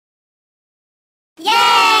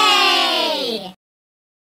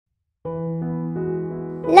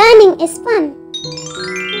Learning is fun.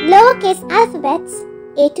 Lowercase alphabets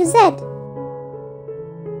A to Z.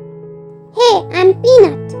 Hey, I'm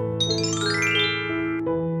Peanut.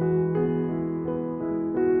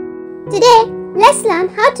 Today, let's learn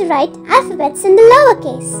how to write alphabets in the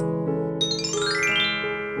lowercase.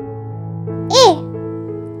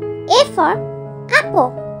 A for apple.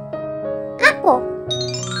 Apple.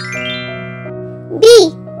 B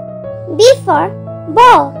for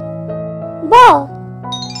ball. Ball.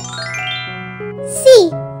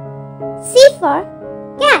 C for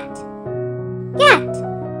cat. Cat.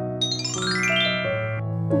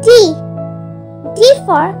 D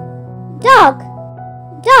for dog.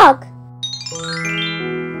 Dog.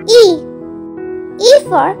 E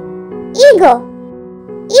for eagle.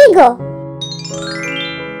 Eagle.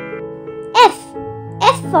 F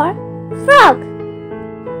for frog.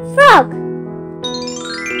 Frog.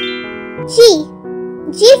 G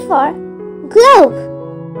for globe.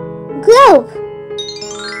 Globe.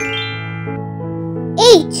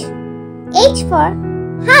 H for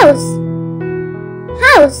house.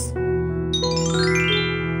 House.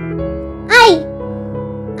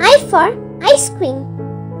 I for ice cream.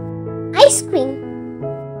 Ice cream.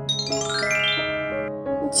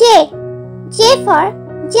 J for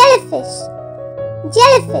jellyfish.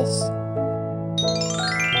 Jellyfish.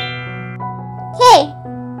 K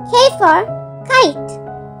for kite.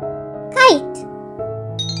 Kite.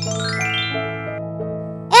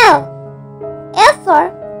 L for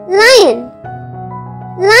lion.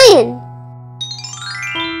 Lion.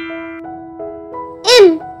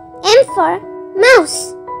 M for mouse.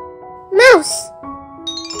 Mouse.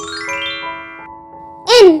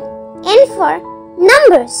 N for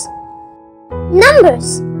numbers.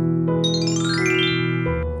 Numbers.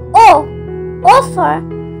 O for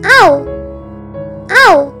owl.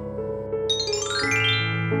 Owl.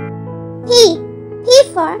 P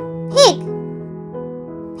for pig.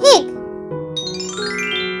 Pig.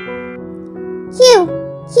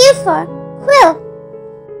 Q for quill.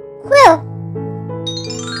 Quill.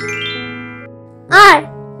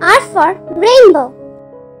 R for rainbow.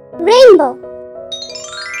 Rainbow.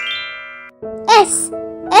 S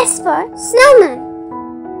for snowman.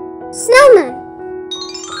 Snowman.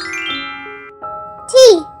 T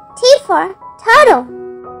for turtle.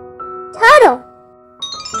 Turtle.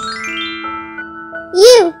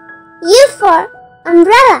 U for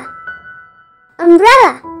umbrella.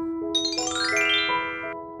 Umbrella.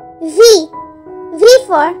 V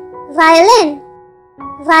for violin.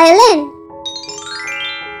 Violin.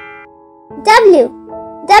 W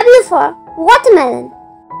for watermelon.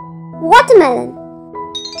 Watermelon.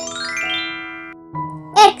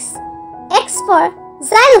 X for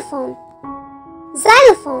xylophone.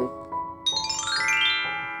 Xylophone.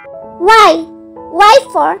 Y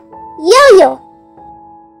for yo-yo.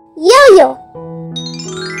 Yo-yo.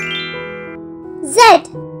 Z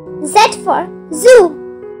for zoo.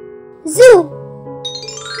 Zoo.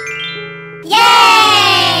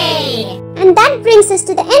 Yay! And that brings us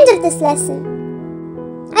to the end of this lesson.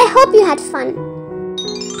 I hope you had fun.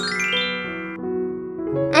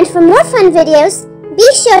 And for more fun videos, be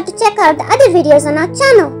sure to check out the other videos on our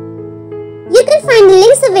channel. You can find the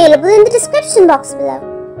links available in the description box below.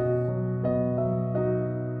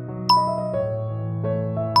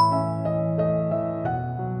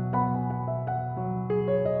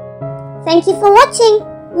 Thank you for watching.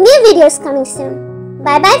 New videos coming soon.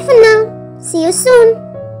 Bye bye for now. See you soon.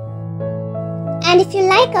 And if you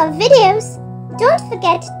like our videos, don't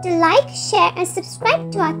forget to like, share and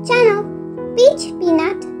subscribe to our channel, Peach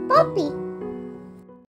Peanut Poppy.